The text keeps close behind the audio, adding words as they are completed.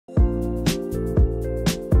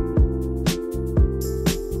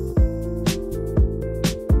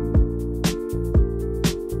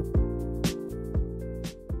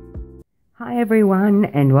everyone,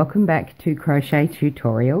 and welcome back to Crochet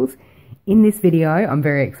Tutorials. In this video I'm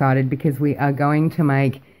very excited because we are going to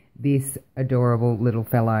make this adorable little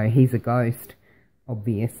fellow. He's a ghost,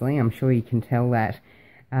 obviously. I'm sure you can tell that.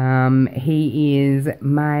 He is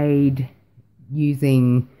made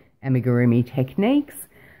using amigurumi techniques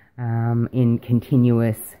in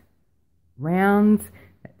continuous rounds.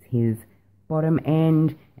 That's his bottom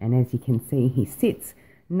end, and as you can see, he sits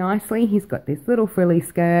nicely. He's got this little frilly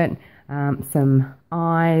skirt, some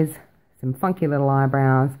eyes, some funky little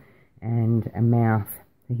eyebrows, and a mouth.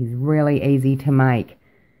 So he's really easy to make.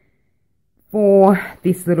 For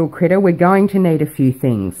this little critter, we're going to need a few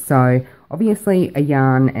things. So obviously a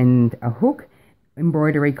yarn and a hook,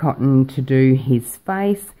 embroidery cotton to do his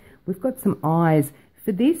face. We've got some eyes.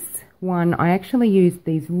 For this one, I actually used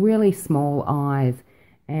these really small eyes,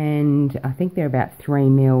 and I think they're about 3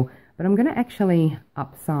 mil, but I'm going to actually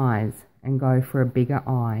upsize and go for a bigger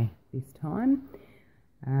eye this time.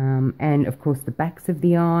 And of course the backs of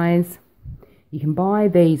the eyes. You can buy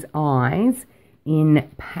these eyes in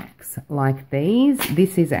packs like these.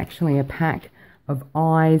 This is actually a pack of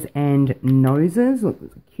eyes and noses. Look,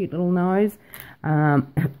 there's a cute little nose.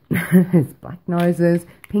 There's black noses,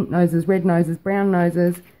 pink noses, red noses, brown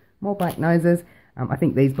noses, more black noses. I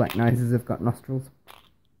think these black noses have got nostrils.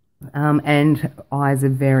 And eyes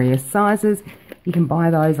of various sizes. You can buy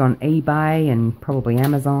those on eBay and probably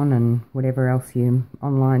Amazon and whatever else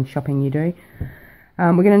online shopping you do.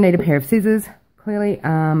 We're going to need a pair of scissors, clearly,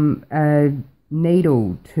 a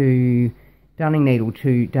needle darning needle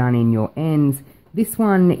to darn in your ends. This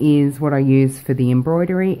one is what I use for the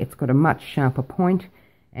embroidery. It's got a much sharper point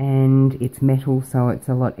and it's metal, so it's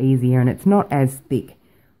a lot easier, and it's not as thick,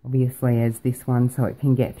 obviously, as this one, so it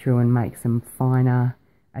can get through and make some finer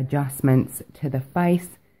adjustments to the face.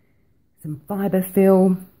 Some fibre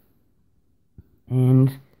fill,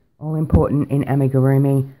 and all important in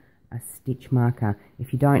amigurumi, a stitch marker.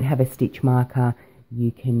 If you don't have a stitch marker,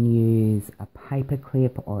 you can use a paper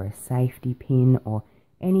clip or a safety pin or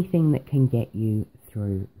anything that can get you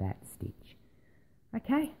through that stitch.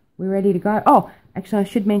 Okay, we're ready to go. Oh, actually I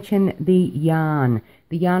should mention the yarn.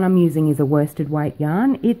 The yarn I'm using is a worsted weight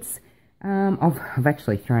yarn. It's I've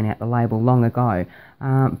actually thrown out the label long ago,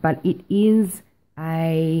 but it is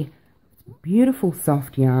a beautiful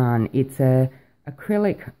soft yarn. It's a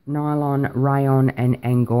acrylic, nylon, rayon and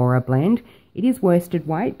angora blend. It is worsted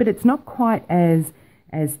weight, but it's not quite as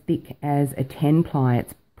thick as a 10 ply.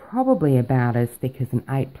 It's probably about as thick as an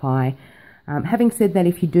 8 ply. Having said that,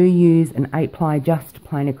 if you do use an 8 ply just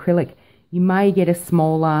plain acrylic, you may get a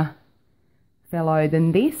smaller fellow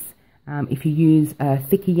than this. If you use a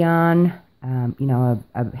thicker yarn, you know,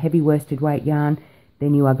 a heavy worsted weight yarn,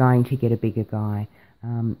 then you are going to get a bigger guy.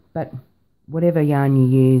 But whatever yarn you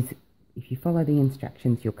use, if you follow the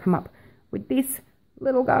instructions, you'll come up with this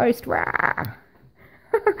little ghost. Rah!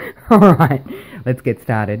 Alright, let's get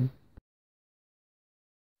started.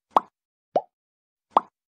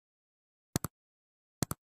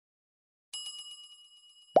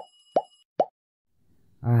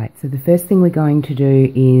 Alright, so the first thing we're going to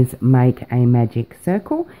do is make a magic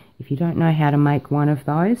circle. If you don't know how to make one of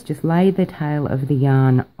those, just lay the tail of the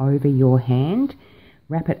yarn over your hand,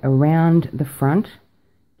 wrap it around the front,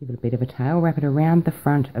 give it a bit of a tail, wrap it around the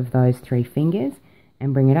front of those 3 fingers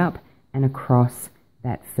and bring it up and across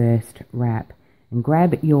that first wrap. And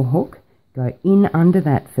grab your hook, go in under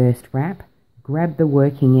that first wrap, grab the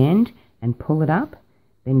working end and pull it up,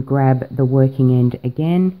 then grab the working end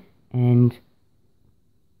again and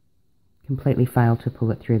completely fail to pull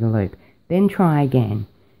it through the loop. Then try again.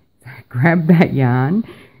 So grab that yarn,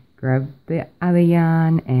 grab the other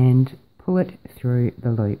yarn and pull it through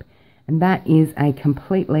the loop. And that is a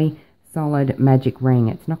completely solid magic ring.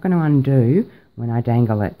 It's not going to undo when I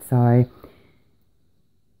dangle it. So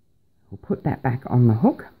we'll put that back on the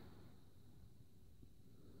hook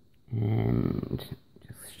and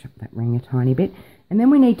just shove that ring a tiny bit. And then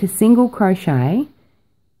we need to single crochet.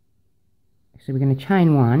 Actually, we're going to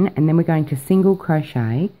chain 1 and then we're going to single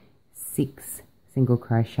crochet 6 single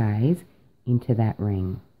crochets into that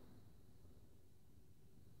ring.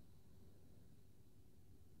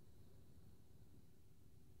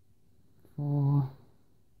 4,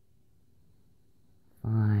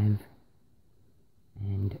 5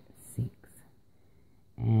 and 6,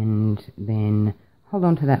 and then hold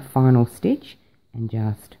on to that final stitch and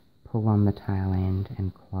just pull on the tail end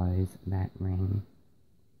and close that ring.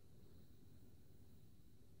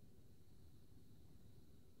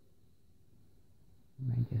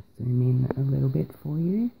 I may just zoom in a little bit for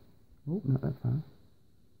you. Oh, not that far.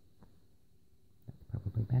 That's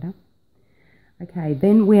probably better. Okay,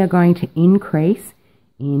 then we are going to increase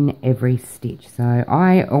in every stitch. So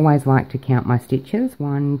I always like to count my stitches.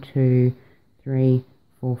 1, 2, 3,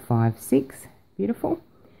 4, 5, 6. Beautiful.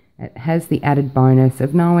 It has the added bonus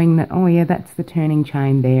of knowing that, oh yeah, that's the turning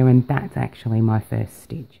chain there, and that's actually my first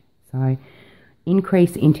stitch. So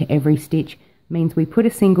increase into every stitch means we put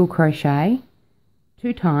a single crochet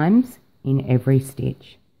 2 times in every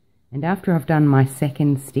stitch. And after I've done my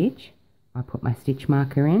second stitch, I put my stitch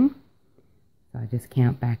marker in. So I just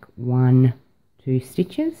count back 1, 2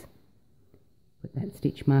 stitches, put that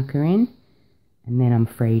stitch marker in, and then I'm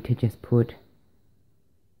free to just put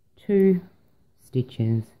 2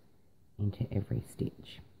 stitches into every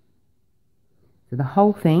stitch. So the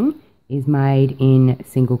whole thing is made in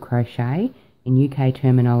single crochet. In UK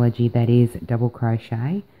terminology that is double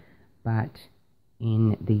crochet, but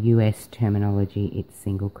in the US terminology it's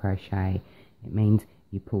single crochet. It means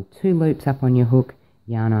you pull 2 loops up on your hook,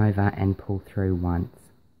 yarn over and pull through once.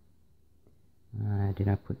 Did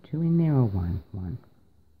I put 2 in there or 1? 1.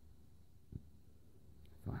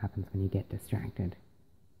 That's what happens when you get distracted.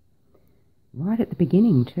 Right at the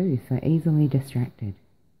beginning too, so easily distracted.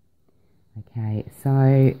 Okay,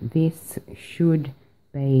 so this should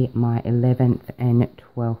be my 11th and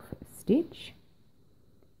 12th stitch.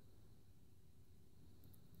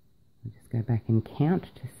 I'll just go back and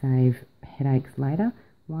count to save headaches later.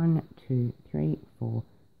 1, 2, 3, 4,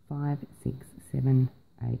 5, 6, 7,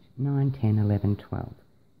 8, 9, 10, 11, 12.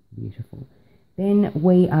 Beautiful. Then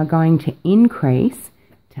we are going to increase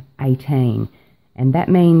to 18. And that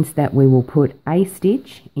means that we will put a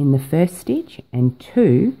stitch in the first stitch and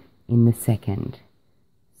 2 in the second.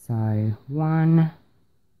 So 1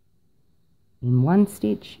 in one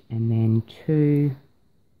stitch and then 2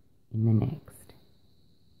 in the next.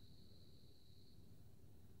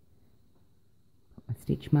 Put my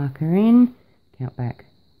stitch marker in, count back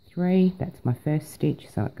 3, that's my first stitch,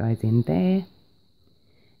 so it goes in there.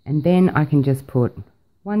 And then I can just put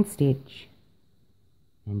 1 stitch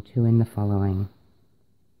and 2 in the following.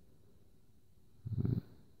 1,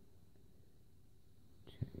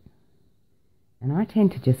 2. And I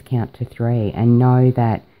tend to just count to 3 and know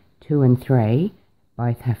that 2 and 3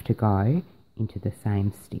 both have to go into the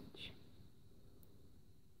same stitch.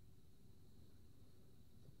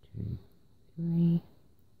 2, 3.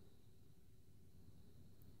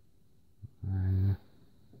 1,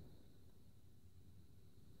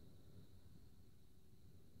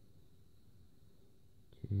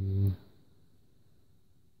 2,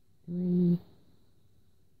 3.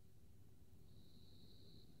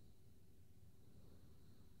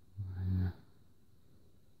 1,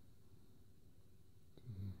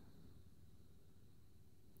 2.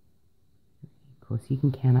 Of course, you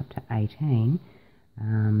can count up to 18,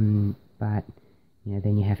 but you know,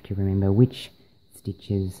 then you have to remember which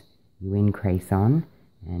stitches you increase on,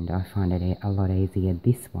 and I find it a lot easier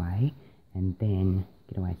this way, and then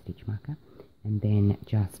get away stitch marker, and then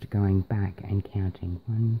just going back and counting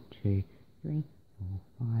 1, 2, 3,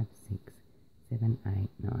 4, 5, 6, 7, 8,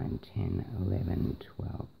 9, 10, 11,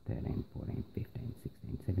 12, 13, 14, 15,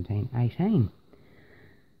 16, 17, 18.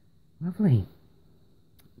 Lovely.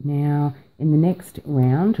 Now in the next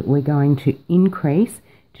round we're going to increase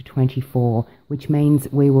to 24, which means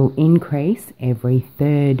we will increase every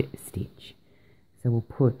 3rd stitch. So we'll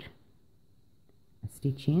put a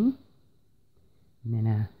stitch in, and then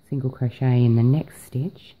a single crochet in the next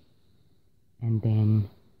stitch, and then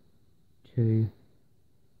 2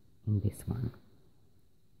 in this one.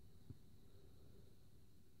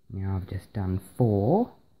 Now I've just done 4.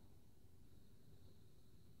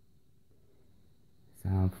 So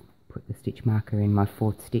I've put the stitch marker in my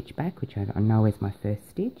 4th stitch back, which I know is my first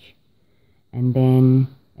stitch, and then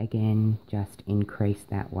again just increase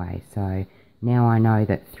that way. So now I know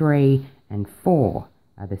that 3 and 4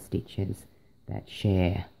 are the stitches that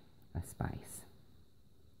share a space.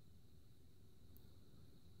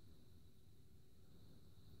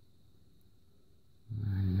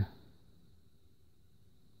 1,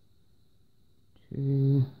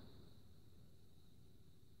 2,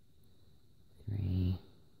 3,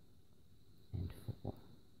 and 4.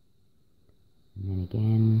 And then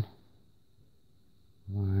again,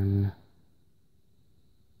 1,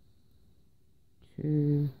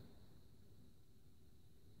 2,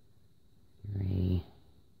 3,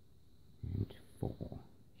 and 4.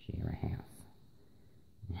 Share a house.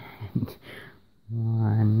 And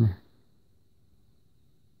 1,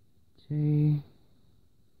 2, 3,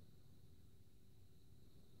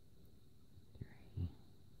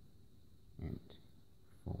 and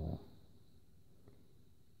 4.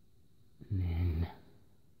 And then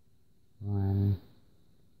 1,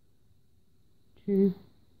 2,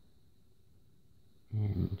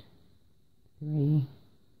 and 3,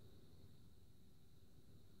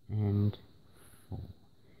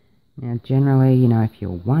 Now generally, you know, if you're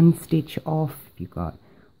one stitch off, if you've got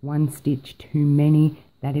one stitch too many,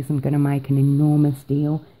 that isn't going to make an enormous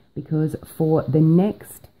deal, because for the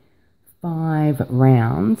next 5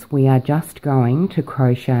 rounds we are just going to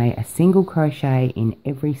crochet a single crochet in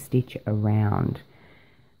every stitch around.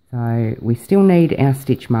 So we still need our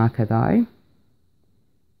stitch marker though.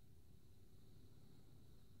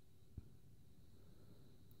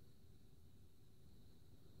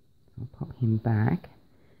 I'll pop him back.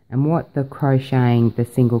 And what the crocheting, the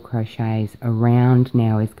single crochets around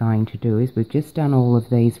now is going to do is, we've just done all of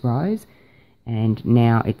these rows and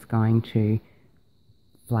now it's going to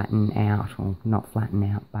flatten out, or not flatten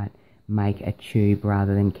out, but make a tube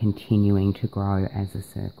rather than continuing to grow as a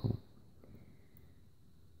circle.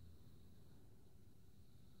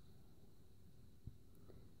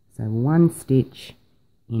 So one stitch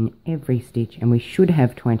in every stitch, and we should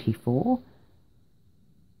have 24.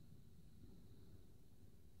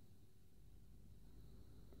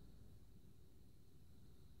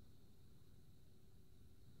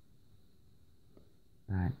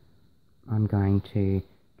 But I'm going to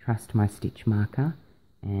trust my stitch marker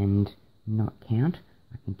and not count.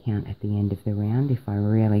 I can count at the end of the round if I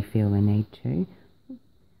really feel the need to,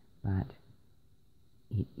 but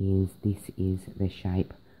this is the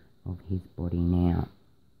shape of his body now.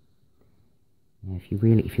 Now if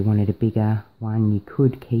you wanted a bigger one, you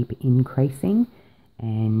could keep increasing,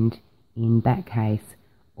 and in that case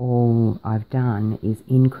all I've done is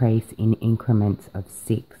increase in increments of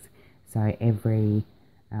 6. So every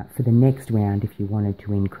for the next round, if you wanted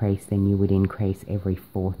to increase, then you would increase every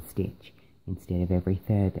 4th stitch instead of every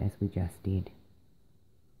 3rd, as we just did.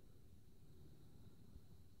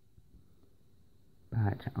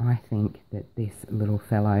 But I think that this little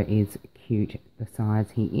fellow is cute the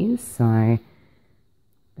size he is, so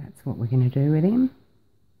that's what we're going to do with him.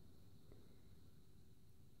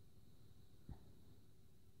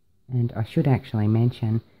 And I should actually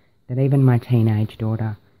mention that even my teenage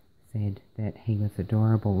daughter said that he was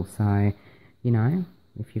adorable. So, you know,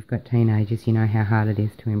 if you've got teenagers, you know how hard it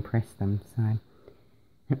is to impress them.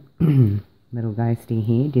 So little ghosty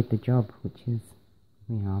here did the job, which is,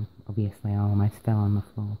 you know, obviously I almost fell on the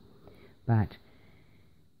floor. But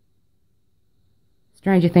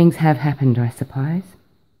stranger things have happened, I suppose.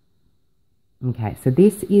 Okay, so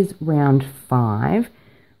this is round 5.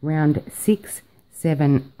 Round 6,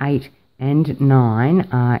 7, 8 and 9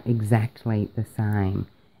 are exactly the same.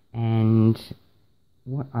 And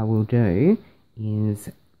what I will do is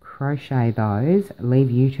crochet those,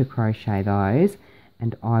 leave you to crochet those,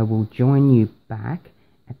 and I will join you back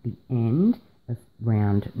at the end of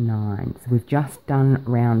round 9. So we've just done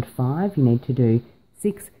round 5. You need to do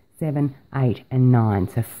 6, 7, 8 and 9.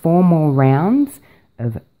 So 4 more rounds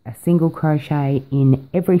of a single crochet in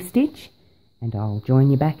every stitch, and I'll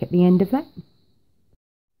join you back at the end of that.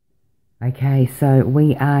 Okay, so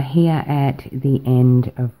we are here at the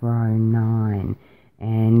end of row 9,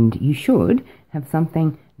 and you should have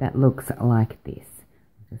something that looks like this.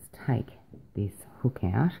 Just take this hook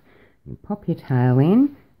out and pop your tail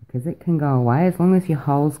in, because it can go away. As long as your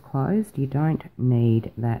hole's closed, you don't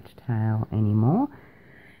need that tail anymore.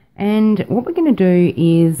 And what we're going to do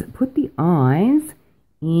is put the eyes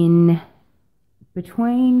in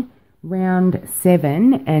between round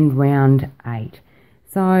 7 and round 8.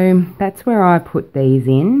 So that's where I put these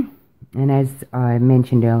in, and as I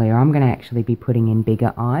mentioned earlier, I'm going to actually be putting in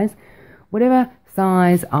bigger eyes. Whatever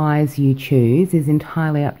size eyes you choose is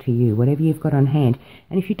entirely up to you, whatever you've got on hand.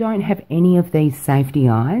 And if you don't have any of these safety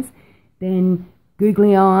eyes, then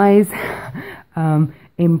googly eyes,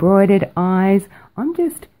 embroidered eyes. I'm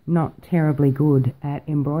just not terribly good at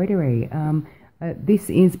embroidery. This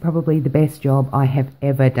is probably the best job I have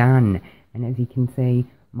ever done, and as you can see,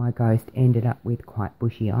 my ghost ended up with quite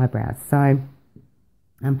bushy eyebrows. So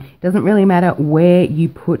it doesn't really matter where you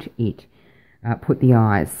put it, put the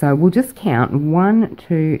eyes. So we'll just count 1,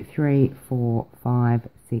 2, 3, 4, 5,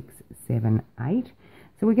 6, 7, 8.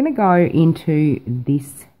 So we're going to go into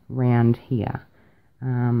this round here.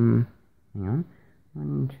 Hang on.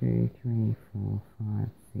 1, 2, 3, 4, 5,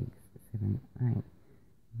 6, 7, 8.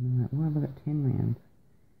 Why have I got 10 rounds?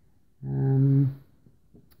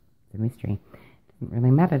 It's a mystery. Doesn't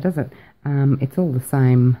really matter, does it? It's all the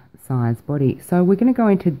same size body. So we're going to go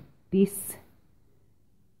into this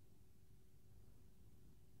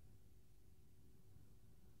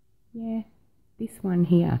this one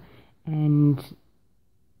here, and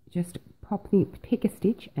just pick a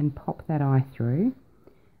stitch and pop that eye through.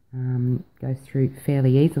 Goes through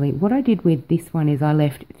fairly easily. What I did with this one is I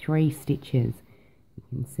left 3 stitches. You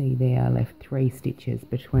can see there I left 3 stitches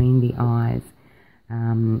between the eyes.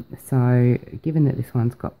 So given that this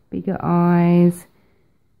one's got bigger eyes,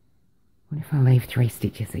 what if I leave 3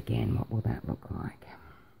 stitches again? What will that look like?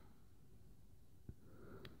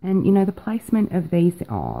 And you know, the placement of these,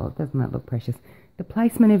 oh, doesn't that look precious? The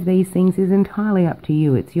placement of these things is entirely up to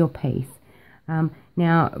you. It's your piece.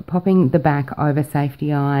 Now, popping the back over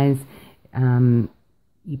safety eyes,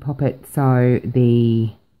 you pop it so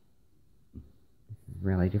this is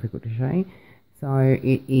really difficult to show you. So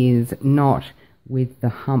it is not with the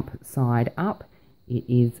hump side up. It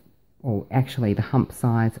is, or actually the hump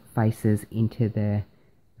side faces into the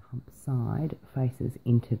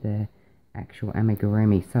actual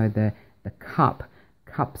amigurumi. So the cup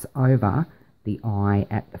cups over the eye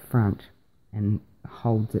at the front and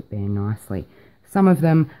holds it there nicely. Some of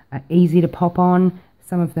them are easy to pop on,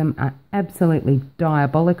 some of them are absolutely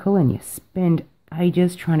diabolical and you spend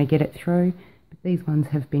ages trying to get it through, but these ones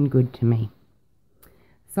have been good to me.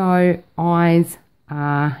 So eyes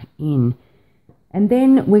are in, and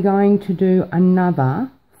then we're going to do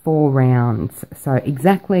another 4 rounds. So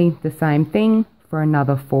exactly the same thing for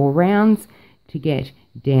another 4 rounds to get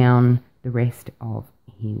down the rest of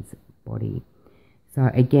his body. So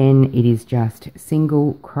again, it is just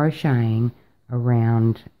single crocheting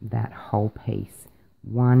around that whole piece,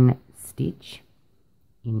 1 stitch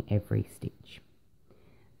in every stitch.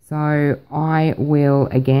 So I will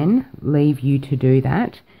again leave you to do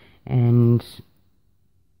that, and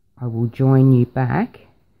I will join you back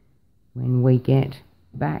when we get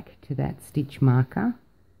back to that stitch marker,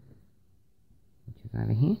 which is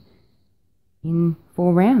over here, in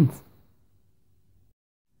 4 rounds.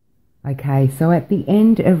 Okay, so at the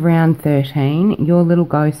end of round 13, your little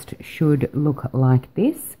ghost should look like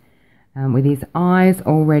this, with his eyes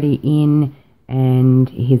already in and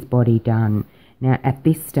his body done. Now at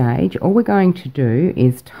this stage, all we're going to do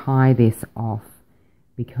is tie this off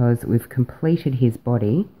because we've completed his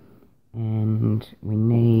body, and we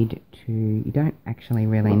need to, you don't actually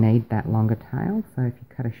really need that longer tail, so if you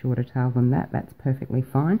cut a shorter tail than that, that's perfectly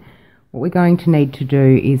fine. What we're going to need to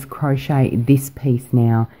do is crochet this piece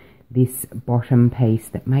now, this bottom piece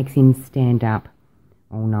that makes him stand up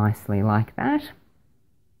all nicely like that.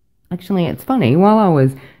 Actually, it's funny, while I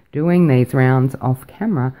was doing these rounds off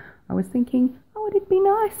camera, I was thinking, oh, it'd be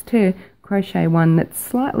nice to crochet one that's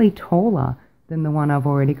slightly taller than the one I've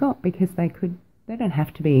already got, because they don't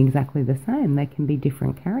have to be exactly the same, they can be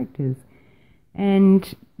different characters.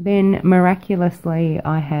 And then miraculously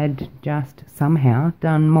I had just somehow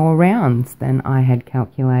done more rounds than I had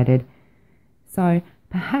calculated. So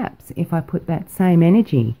perhaps if I put that same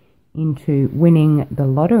energy into winning the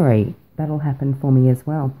lottery, that'll happen for me as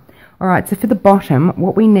well. Alright, so for the bottom,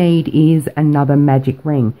 what we need is another magic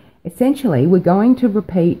ring. Essentially, we're going to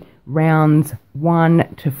repeat rounds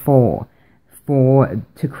 1 to 4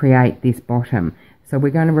 to create this bottom. So we're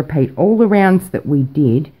going to repeat all the rounds that we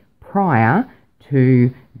did prior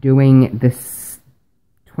to doing this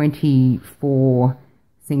 24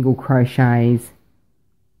 single crochets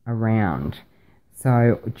around.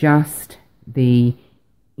 So just the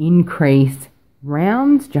increase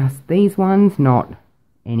rounds, just these ones, not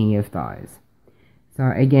any of those. So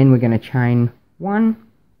again, we're going to chain 1,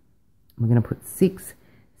 we're going to put 6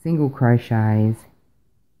 single crochets,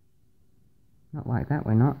 not like that,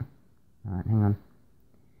 we're not. Alright, hang on.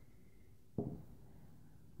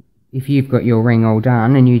 If you've got your ring all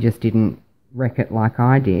done and you just didn't wreck it like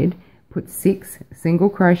I did, put 6 single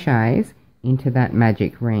crochets into that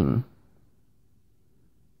magic ring.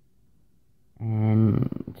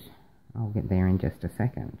 And I'll get there in just a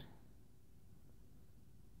second.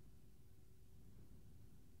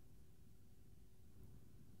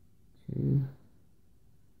 Two,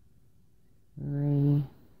 3,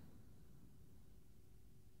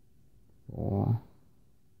 4,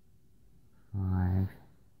 5,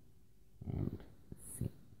 and 6.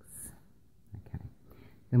 Okay.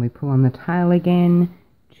 Then we pull on the tail again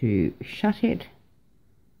to shut it,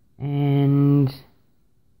 and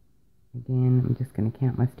again I'm just going to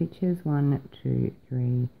count my stitches, 1, 2,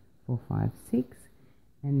 3, 4, 5, 6,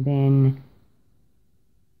 and then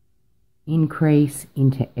increase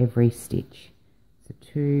into every stitch. So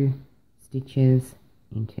 2 stitches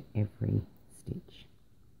into every stitch.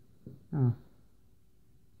 Oh,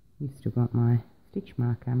 you've still got my stitch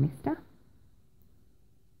marker, mister.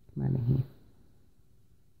 Come over here.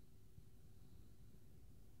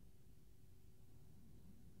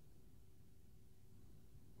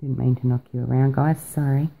 Didn't mean to knock you around, guys,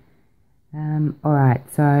 sorry.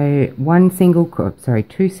 Alright, so 2 single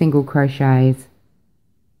crochets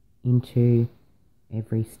into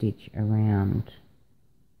every stitch around.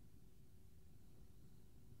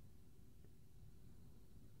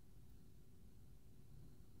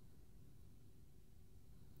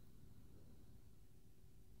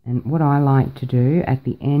 And what I like to do at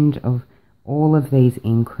the end of all of these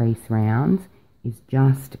increase rounds is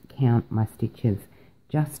just count my stitches,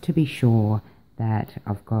 just to be sure that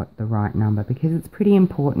I've got the right number, because it's pretty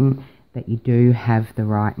important that you do have the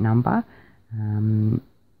right number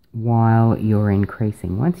while you're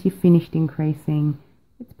increasing. Once you've finished increasing,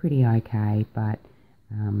 it's pretty okay, but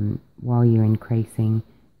while you're increasing,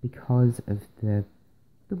 because of the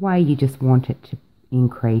way you just want it to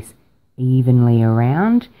increase evenly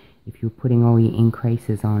around, if you're putting all your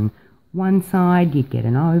increases on one side, you'd get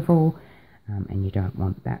an oval, and you don't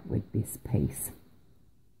want that with this piece.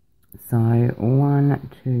 So 1,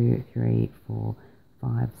 2, 3, 4,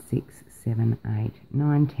 5, 6, 7, 8,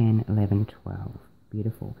 9, 10, 11, 12.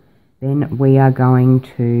 Beautiful. Then we are going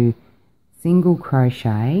to single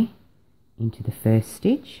crochet into the first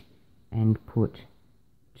stitch and put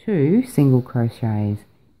 2 single crochets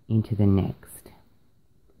into the next.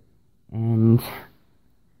 And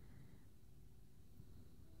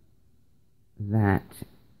that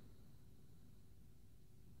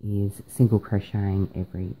is single crocheting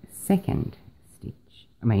every second stitch.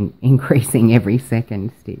 I mean, increasing every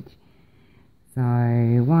second stitch. So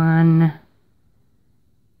 1,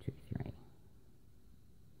 2, 3.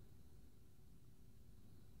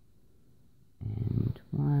 And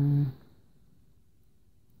 1,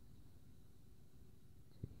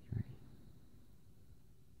 2, 3.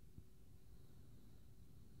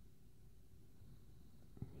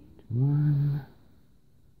 And 1,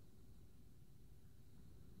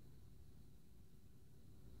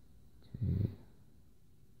 2,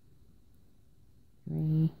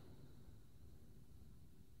 3,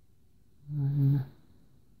 1,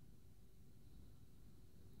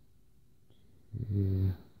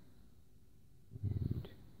 2, and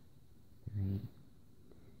 3.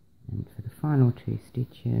 And for the final 2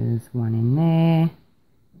 stitches, 1 in there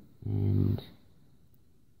and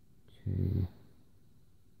 2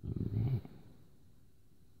 in there.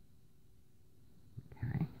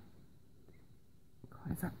 Okay,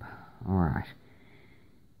 close up. All right.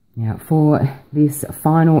 Now for this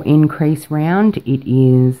final increase round,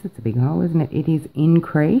 it's a big hole, isn't it? It is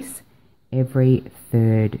increase every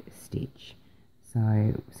 3rd stitch.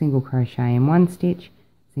 So single crochet in one stitch,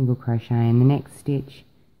 single crochet in the next stitch,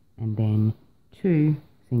 and then 2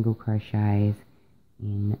 single crochets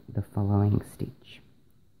in the following stitch.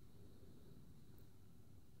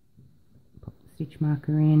 Pop the stitch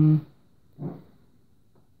marker in,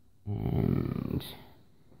 and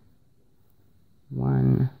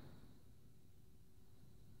 1,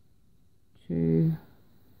 2,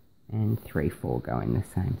 and 3, 4 go in the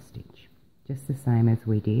same stitch, just the same as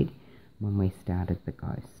we did when we started the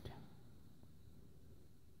ghost.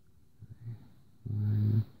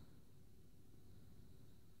 1,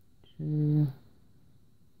 2,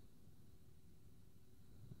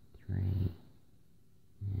 3,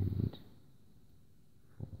 and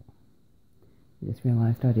 4. I just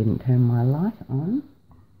realised I didn't turn my light on.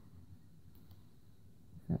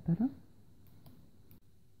 Is that better?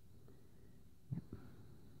 Yep.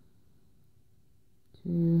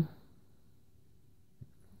 2,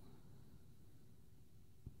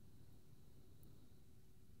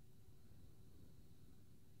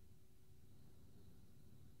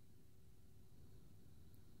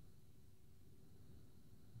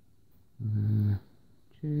 1,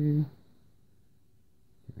 2,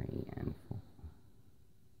 3, and 4.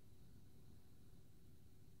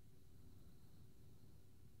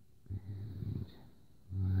 And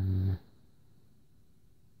 1,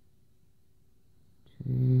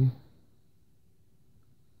 2,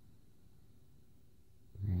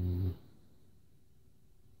 3,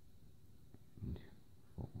 and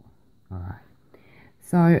 4. All right.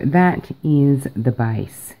 So that is the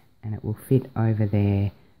base, and it will fit over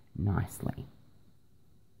there nicely.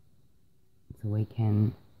 So we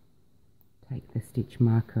can take the stitch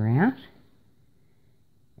marker out,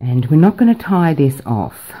 and we're not going to tie this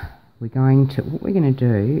off. What we're going to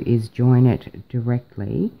do is join it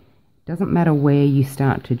directly. It doesn't matter where you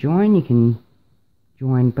start to join, you can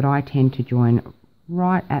join, but I tend to join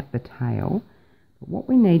right at the tail. But what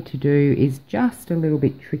we need to do is just a little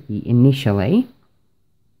bit tricky initially.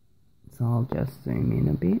 So I'll just zoom in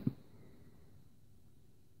a bit.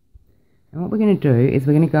 And what we're going to do is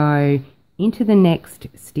we're going to go into the next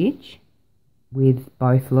stitch with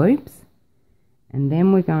both loops, and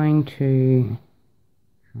then we're going to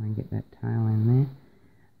try and get that tail in there.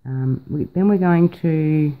 Then we're going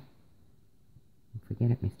to,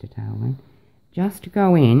 forget it, Mr. Tailman, just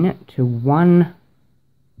go in to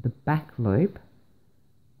the back loop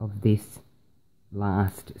of this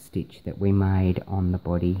last stitch that we made on the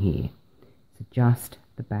body here. So just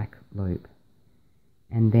the back loop.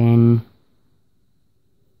 and then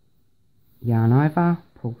yarn over,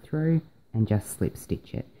 pull through, and just slip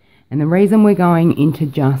stitch it. And the reason we're going into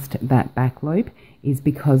just that back loop is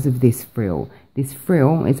because of this frill. This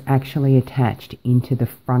frill is actually attached into the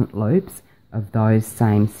front loops of those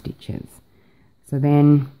same stitches. So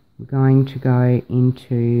then we're going to go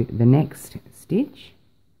into the next stitch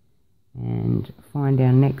and find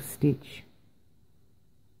our next stitch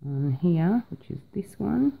on here, which is this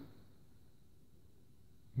one,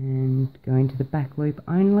 and go into the back loop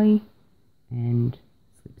only and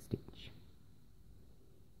slip stitch.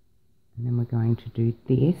 And then we're going to do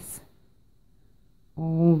this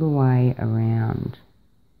all the way around,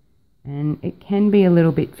 and it can be a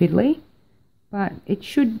little bit fiddly, but it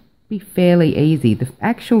should be fairly easy. The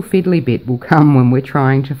actual fiddly bit will come when we're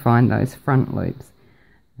trying to find those front loops,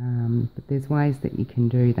 but there's ways that you can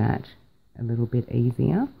do that a little bit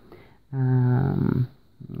easier. Right.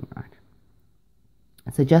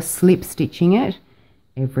 So just slip stitching it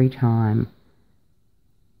every time.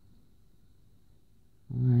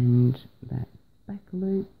 Find that back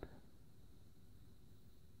loop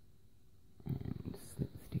and slip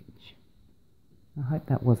stitch. I hope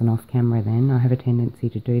that wasn't off camera then. I have a tendency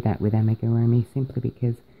to do that with amigurumi simply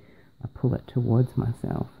because I pull it towards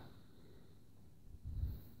myself.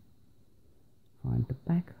 Find the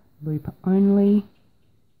back loop only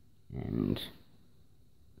and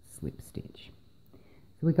slip stitch.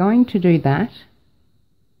 So we're going to do that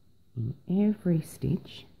in every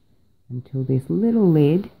stitch until this little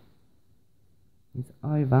lid is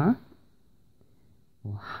over,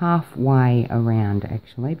 or halfway around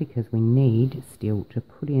actually, because we need still to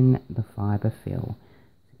put in the fibre fill.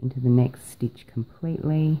 So into the next stitch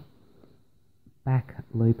completely, back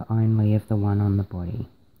loop only of the one on the body,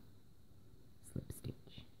 slip stitch.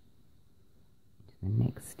 Into the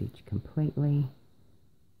next stitch completely,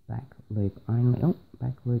 back loop only,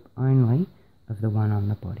 back loop only of the one on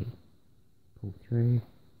the body, pull through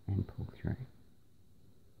and pull through,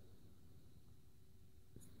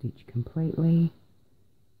 stitch completely,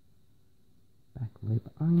 back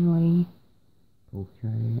loop only, pull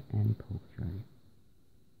through and pull through.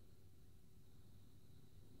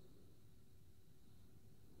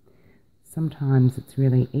 Sometimes it's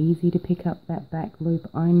really easy to pick up that back loop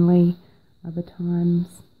only, other times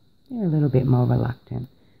you're a little bit more reluctant,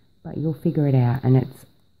 but you'll figure it out, and it's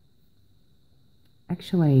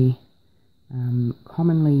actually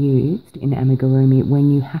commonly used in amigurumi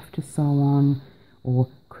when you have to sew on or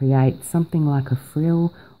create something like a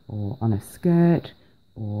frill or on a skirt,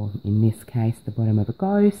 or in this case the bottom of a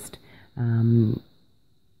ghost, and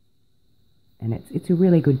it's a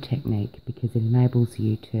really good technique because it enables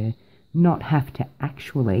you to not have to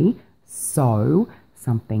actually sew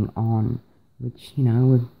something on, which, you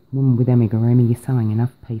know, with amigurumi you're sewing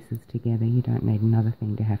enough pieces together, you don't need another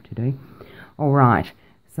thing to have to do. Alright,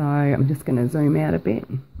 so I'm just going to zoom out a bit.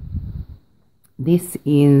 This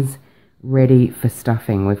is ready for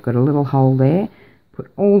stuffing. We've got a little hole there,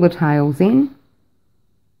 put all the tails in.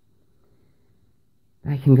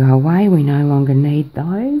 They can go away, we no longer need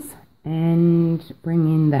those, and bring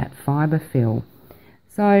in that fibre fill.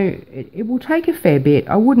 So it will take a fair bit.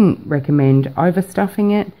 I wouldn't recommend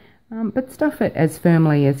overstuffing it, but stuff it as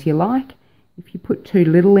firmly as you like. If you put too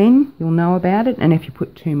little in, you'll know about it, and if you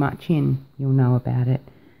put too much in, you'll know about it.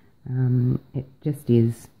 It just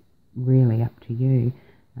is really up to you.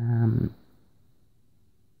 You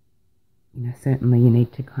know, certainly you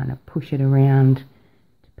need to kind of push it around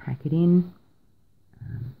to pack it in,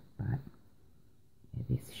 but yeah,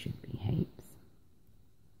 this should be heaps.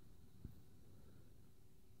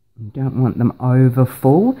 You don't want them over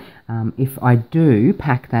full. If I do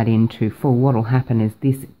pack that in too full, what will happen is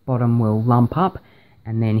this bottom will lump up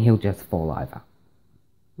and then he'll just fall over.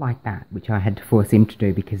 Like that, which I had to force him to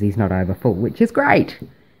do because he's not over full, which is great.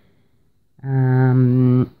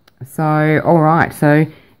 So, alright, so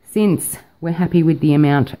since we're happy with the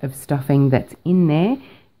amount of stuffing that's in there,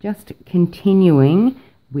 just continuing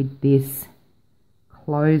with this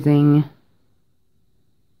closing.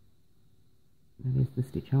 That is the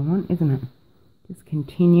stitch I want, isn't it? Just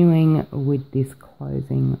continuing with this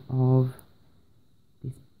closing of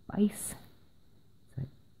this base. So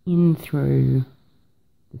in through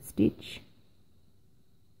the stitch,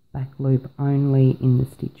 back loop only in the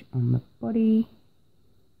stitch on the body,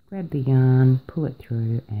 grab the yarn, pull it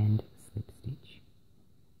through and slip stitch.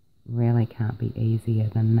 Really can't be easier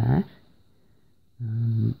than that.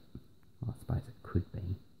 Well, I suppose it could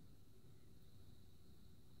be.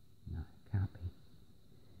 No, it can't be.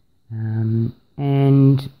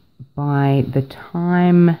 And by the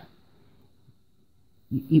time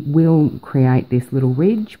it will create this little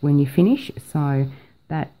ridge when you finish, so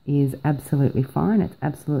that is absolutely fine. It's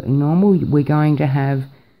absolutely normal. We're going to have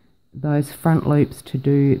those front loops to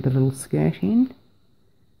do the little skirt in,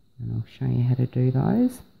 and I'll show you how to do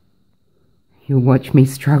those. You'll watch me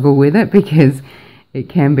struggle with it because it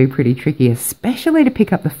can be pretty tricky, especially to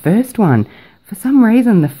pick up the first one. For some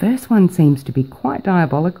reason, the first one seems to be quite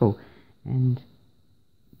diabolical,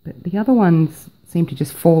 but the other ones seem to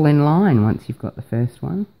just fall in line once you've got the first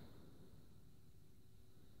one.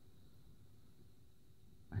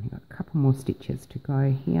 Only got a couple more stitches to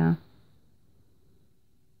go here.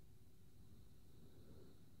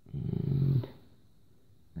 And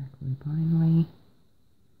back loop only.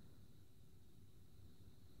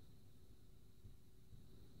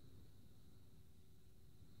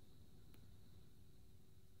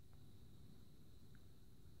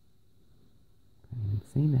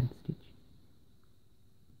 See that stitch?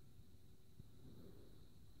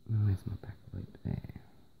 Oh, where's my back loop there?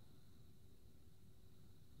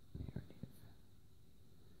 There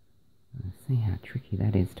it is. See how tricky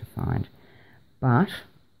that is to find. But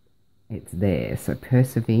it's there, so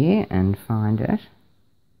persevere and find it.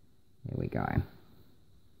 There we go.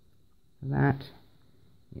 That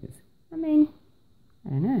is, I don't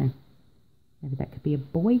know. Maybe that could be a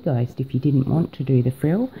boy ghost if you didn't want to do the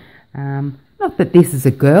frill. Not that this is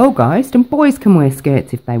a girl ghost, and boys can wear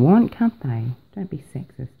skirts if they want, can't they? Don't be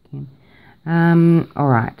sexist, Kim.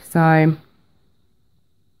 Alright, so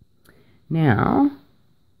now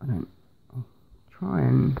I'll try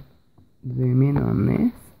and zoom in on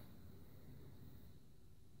this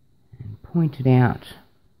and point it out,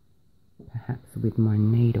 perhaps with my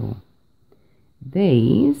needle.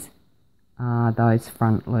 These are those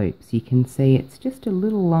front loops. You can see it's just a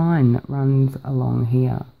little line that runs along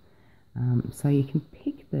here. So you can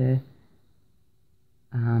pick the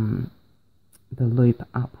loop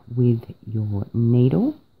up with your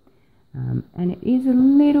needle, and it is a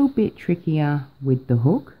little bit trickier with the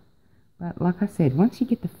hook, but like I said, once you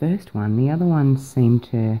get the first one, the other ones seem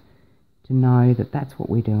to know that that's what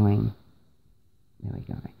we're doing. There we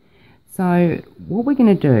go. So what we're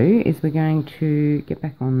going to do is we're going to get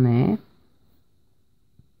back on there,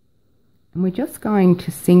 and we're just going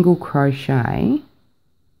to single crochet.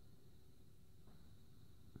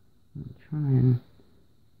 Try and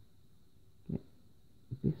get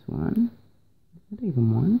this one. Is that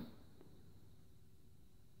even one?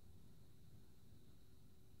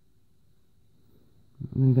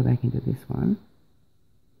 I'm going to go back into this one,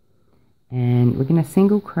 and we're going to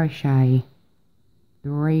single crochet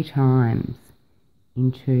 3 times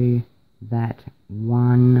into that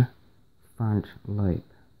one front loop.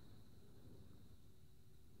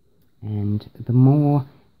 And the more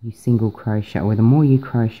you single crochet, or the more you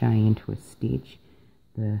crochet into a stitch,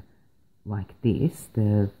 like this,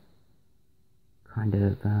 the kind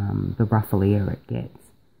of the rufflier it gets.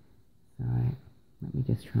 So let me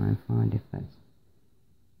just try and find if that's,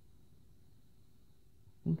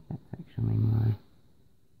 I think that's actually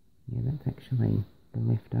that's actually the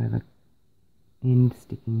leftover end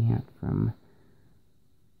sticking out from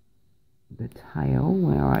the tail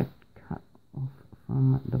where I cut off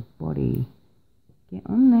from the body. Get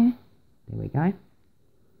on there. There we go.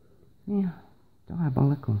 Yeah,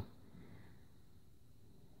 diabolical.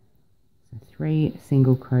 So 3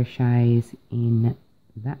 single crochets in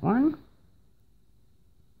that one.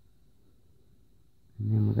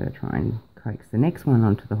 And then we're going to try and coax the next one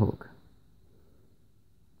onto the hook.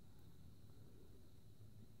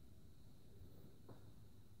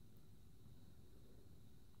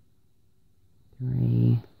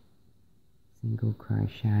 Three single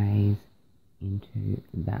crochets into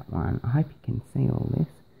that one. I hope you can see all this.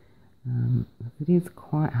 It is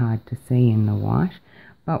quite hard to see in the white,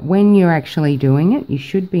 but when you're actually doing it, you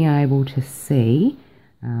should be able to see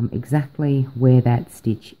exactly where that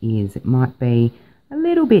stitch is. It might be a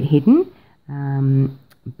little bit hidden,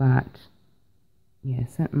 but yeah,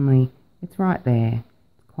 certainly it's right there.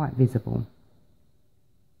 It's quite visible.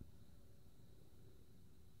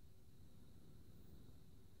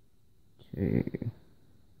 Two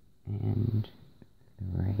and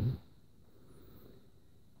 3.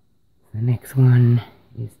 The next one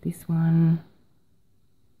is this one.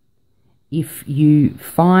 If you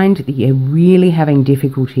find that you're really having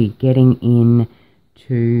difficulty getting in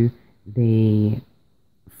to the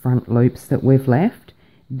front loops that we've left,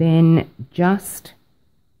 then just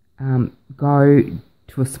go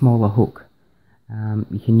to a smaller hook.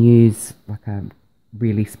 You can use like a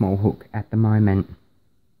really small hook at the moment.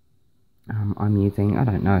 I'm using, I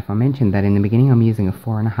don't know if I mentioned that in the beginning, I'm using a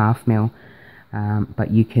 4.5 mil,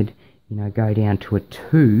 but you could, go down to a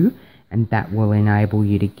 2 and that will enable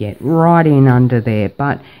you to get right in under there.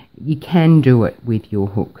 But you can do it with your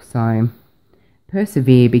hook, so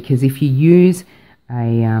persevere, because if you use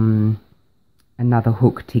another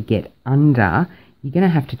hook to get under, you're going to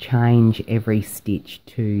have to change every stitch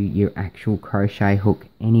to your actual crochet hook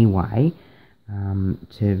anyway,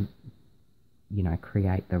 to, you know,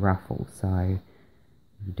 create the ruffle. So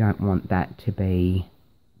you don't want that to be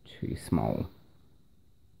too small.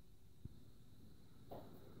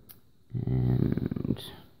 And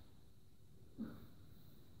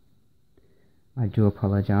I do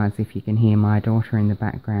apologise if you can hear my daughter in the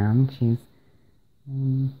background.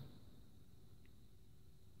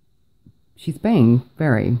 She's being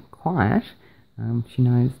very quiet. She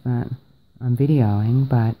knows that I'm videoing,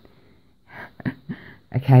 but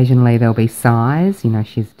occasionally there'll be sighs. You know,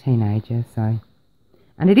 she's a teenager, so...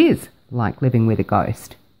 And it is like living with a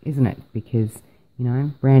ghost, isn't it? Because, you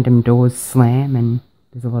know, random doors slam and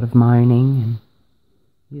there's a lot of moaning, and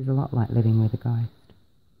it is a lot like living with a ghost.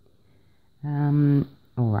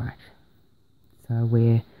 Alright, so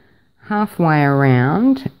we're halfway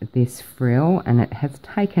around this frill, and it has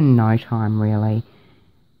taken no time really.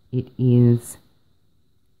 It is,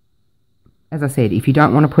 as I said, if you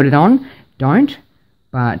don't want to put it on, don't,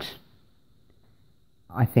 but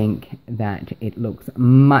I think that it looks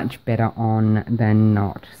much better on than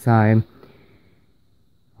not. So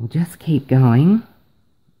we'll just keep going.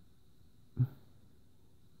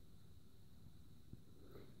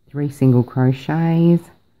 3 single crochets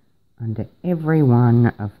under every one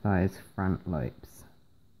of those front loops.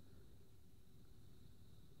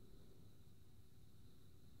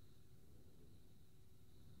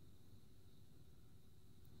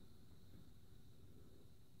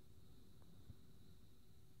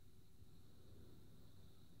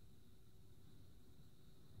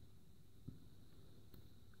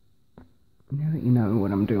 Now that you know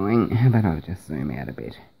what I'm doing, how about I just zoom out a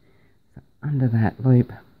bit? So under that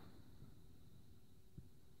loop,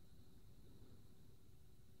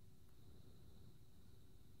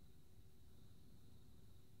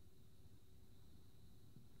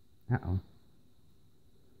 uh-oh.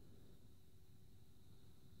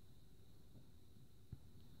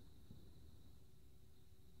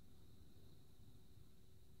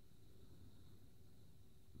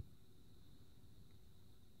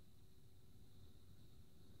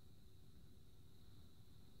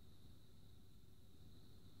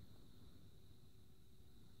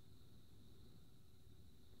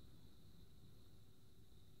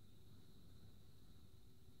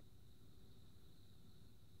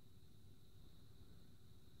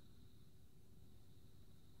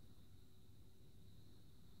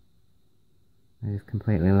 I just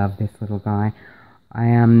completely love this little guy.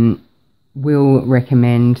 I will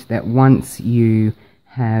recommend that once you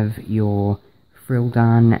have your frill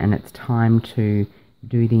done and it's time to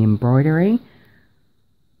do the embroidery,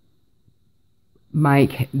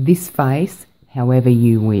 make this face however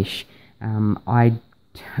you wish. I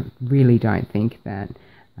really don't think that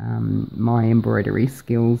my embroidery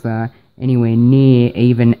skills are anywhere near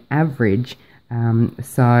even average.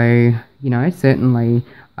 So, you know, certainly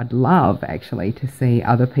I'd love actually to see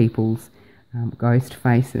other people's ghost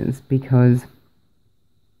faces, because,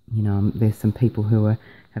 you know, there's some people who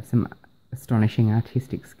have some astonishing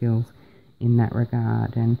artistic skills in that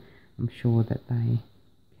regard, and I'm sure that they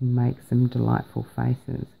can make some delightful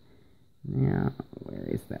faces. Now, where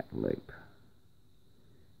is that loop?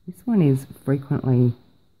 This one is frequently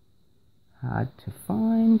hard to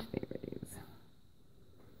find. There it is.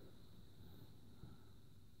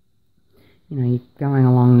 You know, you're going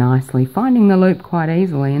along nicely, finding the loop quite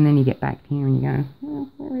easily, and then you get back here and you go, oh,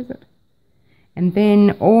 where is it? And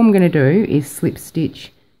then all I'm going to do is slip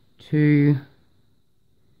stitch to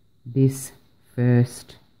this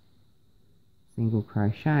first single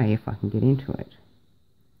crochet, if I can get into it,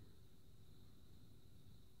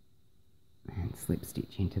 and slip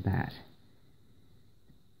stitch into that.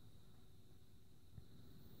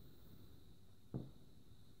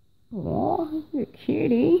 Oh, you're a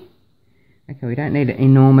cutie. Okay, we don't need an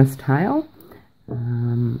enormous tail. Take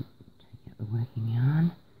out the working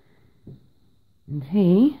yarn. And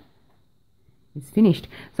he is finished.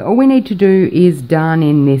 So all we need to do is darn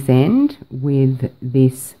in this end with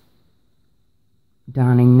this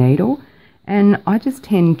darning needle. And I just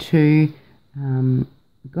tend to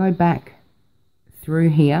go back through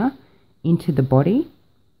here into the body.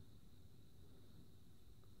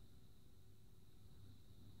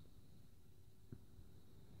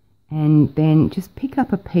 And then just pick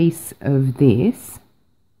up a piece of this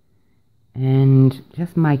and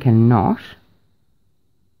just make a knot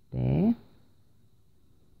there.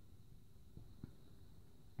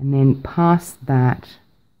 and then pass that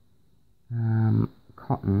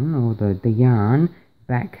cotton or the yarn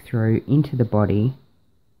back through into the body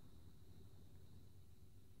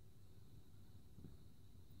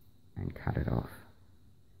and cut it off,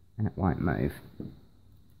 and it won't move.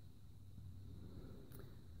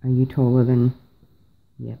 Are you taller than?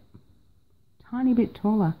 Yep. Tiny bit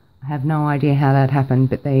taller. I have no idea how that happened,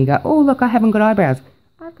 but there you go. Oh, look, I haven't got eyebrows.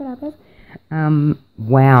 I've got eyebrows.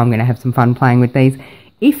 Wow, I'm going to have some fun playing with these.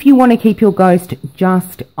 If you want to keep your ghost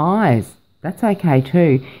just eyes, that's okay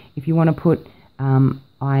too. If you want to put,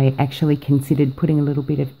 I actually considered putting a little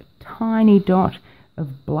bit of tiny dot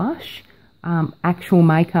of blush, actual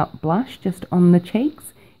makeup blush, just on the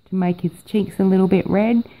cheeks to make his cheeks a little bit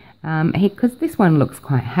red. Because this one looks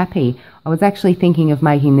quite happy. I was actually thinking of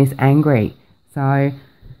making this angry, so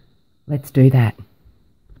let's do that.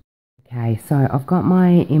 Okay, so I've got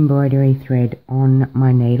my embroidery thread on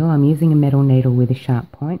my needle. I'm using a metal needle with a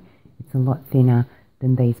sharp point. It's a lot thinner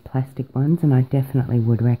than these plastic ones, and I definitely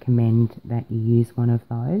would recommend that you use one of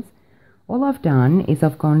those. All I've done is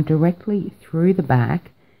I've gone directly through the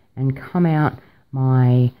back and come out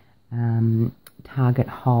my target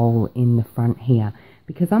hole in the front here,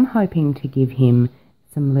 because I'm hoping to give him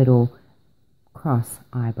some little cross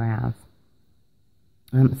eyebrows.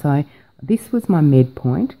 So this was my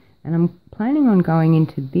midpoint, and I'm planning on going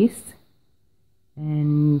into this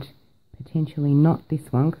and potentially not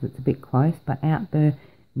this one because it's a bit close, but out the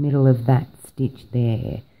middle of that stitch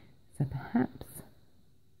there. So perhaps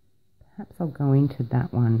I'll go into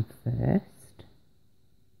that one first.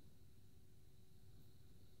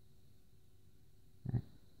 That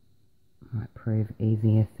might prove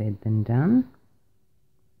easier said than done.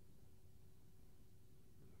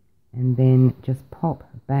 And then just pop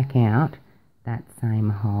back out that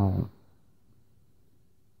same hole.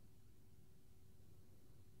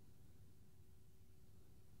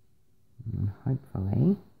 And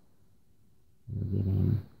hopefully you'll get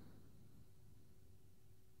in.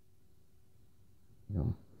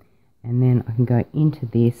 And then I can go into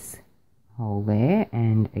this hole there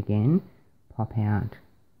and again pop out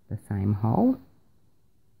the same hole.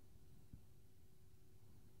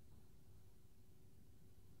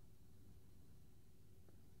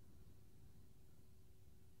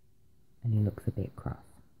 And he looks a bit cross.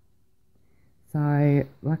 So,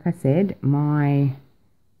 like I said, my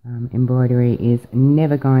embroidery is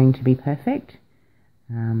never going to be perfect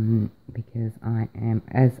because I am,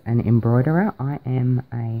 as an embroiderer, I am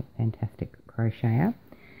a fantastic crocheter.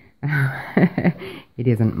 It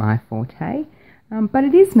isn't my forte, but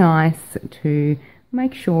it is nice to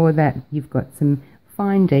make sure that you've got some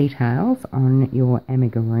fine details on your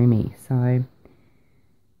amigurumi. So,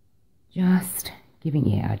 just giving,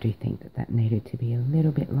 yeah, I do think that needed to be a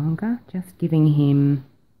little bit longer. Just giving him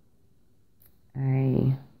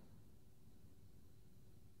an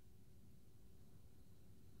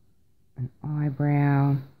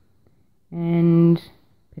eyebrow and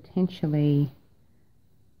potentially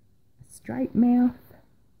a straight mouth.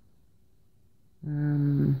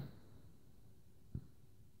 I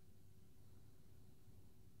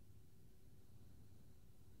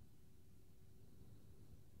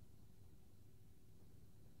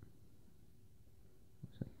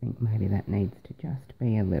think maybe that needs to just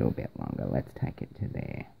be a little bit longer. Let's take it to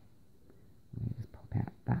there. Just pop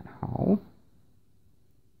out that hole.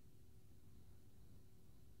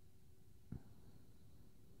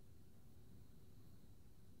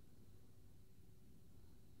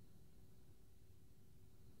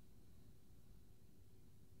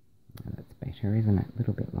 That's better, isn't it? A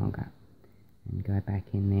little bit longer. And go back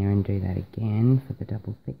in there and do that again for the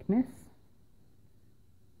double thickness.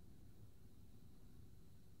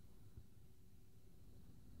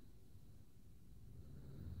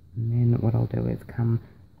 And then what I'll do is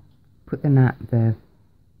put the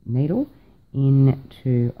needle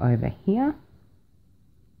into over here,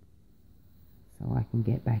 so I can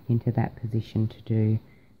get back into that position to do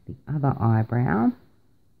the other eyebrow.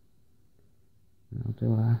 And I'll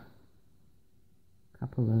do a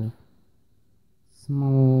couple of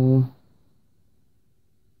small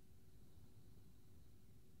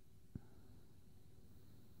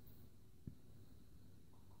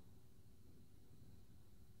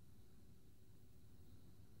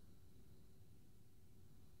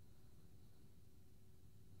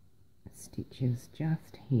stitches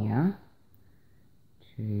just here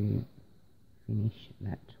to finish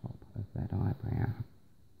that top of that eyebrow.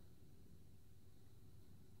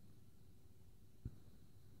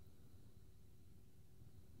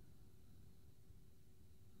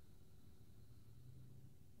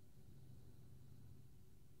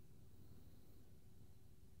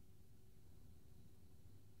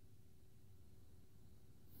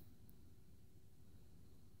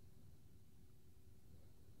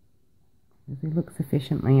 Does he look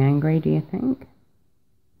sufficiently angry, do you think?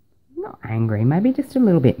 Not angry, maybe just a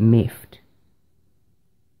little bit miffed.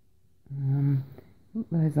 I think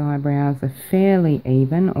those eyebrows are fairly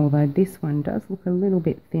even, although this one does look a little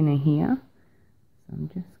bit thinner here. So I'm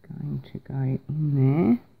just going to go in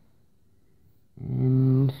there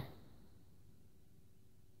and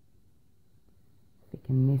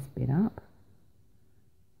thicken this bit up.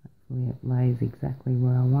 Hopefully it lays exactly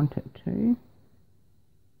where I want it to.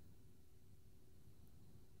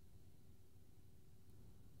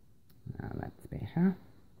 Oh, that's better.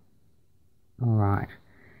 Alright,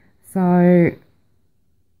 so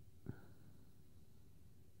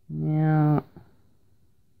now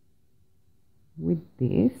with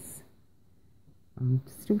this, I'm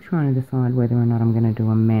still trying to decide whether or not I'm going to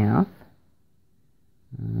do a mouth.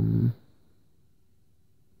 What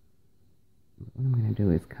I'm going to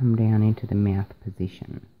do is come down into the mouth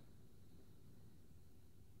position.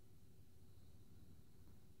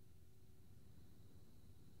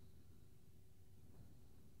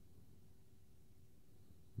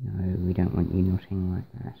 No, we don't want you knotting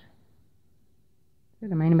like that. See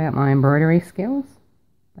what I mean about my embroidery skills?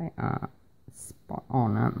 They are spot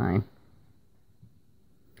on, aren't they?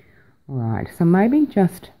 Alright, so maybe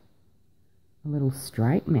just a little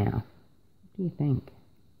straight mouth. What do you think?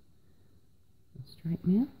 A straight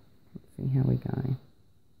mouth? Let's see how we go.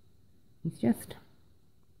 He's just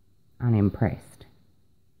unimpressed.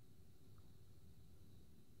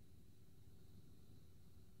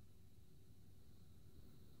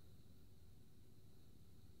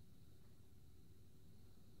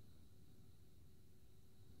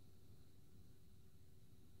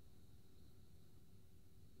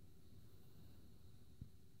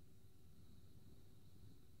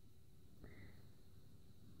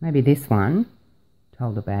 Maybe this one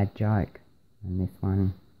told a bad joke and this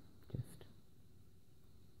one just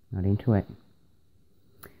not into it.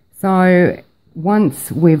 So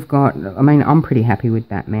once we've got, I mean, I'm pretty happy with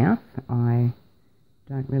that mouth. I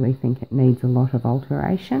don't really think it needs a lot of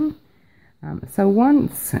alteration. So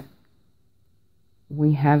once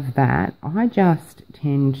we have that, I just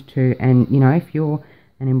tend to, and you know, if you're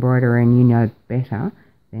an embroiderer and you know better,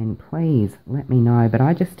 then please let me know. But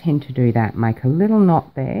I just tend to do that, make a little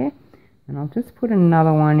knot there, and I'll just put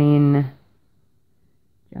another one in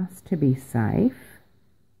just to be safe.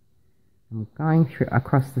 I'm going through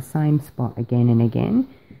across the same spot again and again,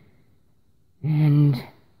 and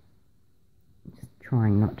just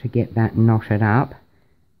trying not to get that knotted up.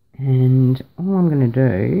 And all I'm going to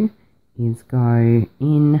do is go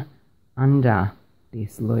in under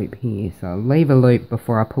this loop here. So I'll leave a loop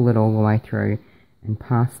before I pull it all the way through and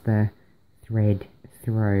pass the thread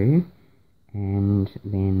through, and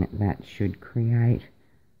then that should create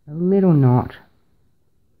a little knot.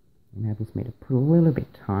 Enables me to put a little bit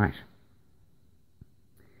tight.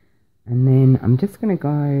 And then I'm just going to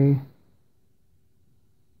go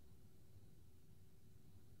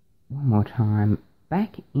one more time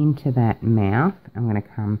back into that mouth. I'm going to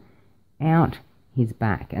come out his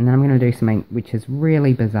back, and then I'm going to do something which is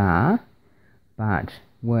really bizarre but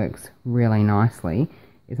works really nicely,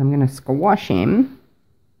 is I'm going to squash him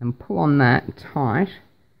and pull on that tight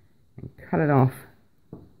and cut it off,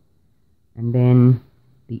 and then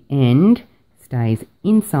the end stays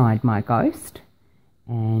inside my ghost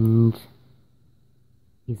and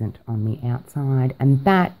isn't on the outside, and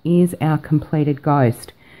that is our completed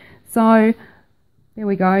ghost. So there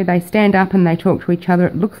we go, they stand up and they talk to each other.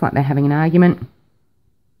 It looks like they're having an argument.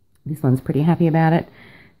 This one's pretty happy about it,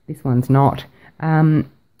 this one's not.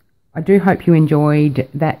 I do hope you enjoyed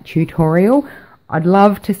that tutorial. I'd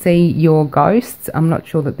love to see your ghosts. I'm not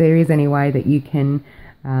sure that there is any way that you can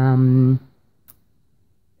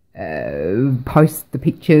post the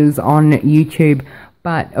pictures on YouTube,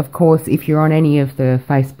 but of course if you're on any of the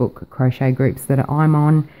Facebook crochet groups that I'm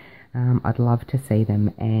on, I'd love to see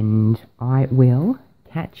them, and I will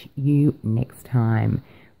catch you next time.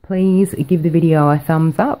 Please give the video a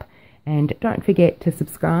thumbs up, and don't forget to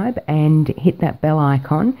subscribe and hit that bell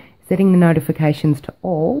icon, setting the notifications to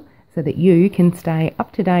all so that you can stay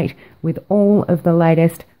up to date with all of the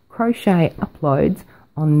latest crochet uploads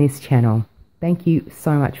on this channel. Thank you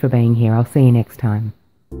so much for being here. I'll see you next time.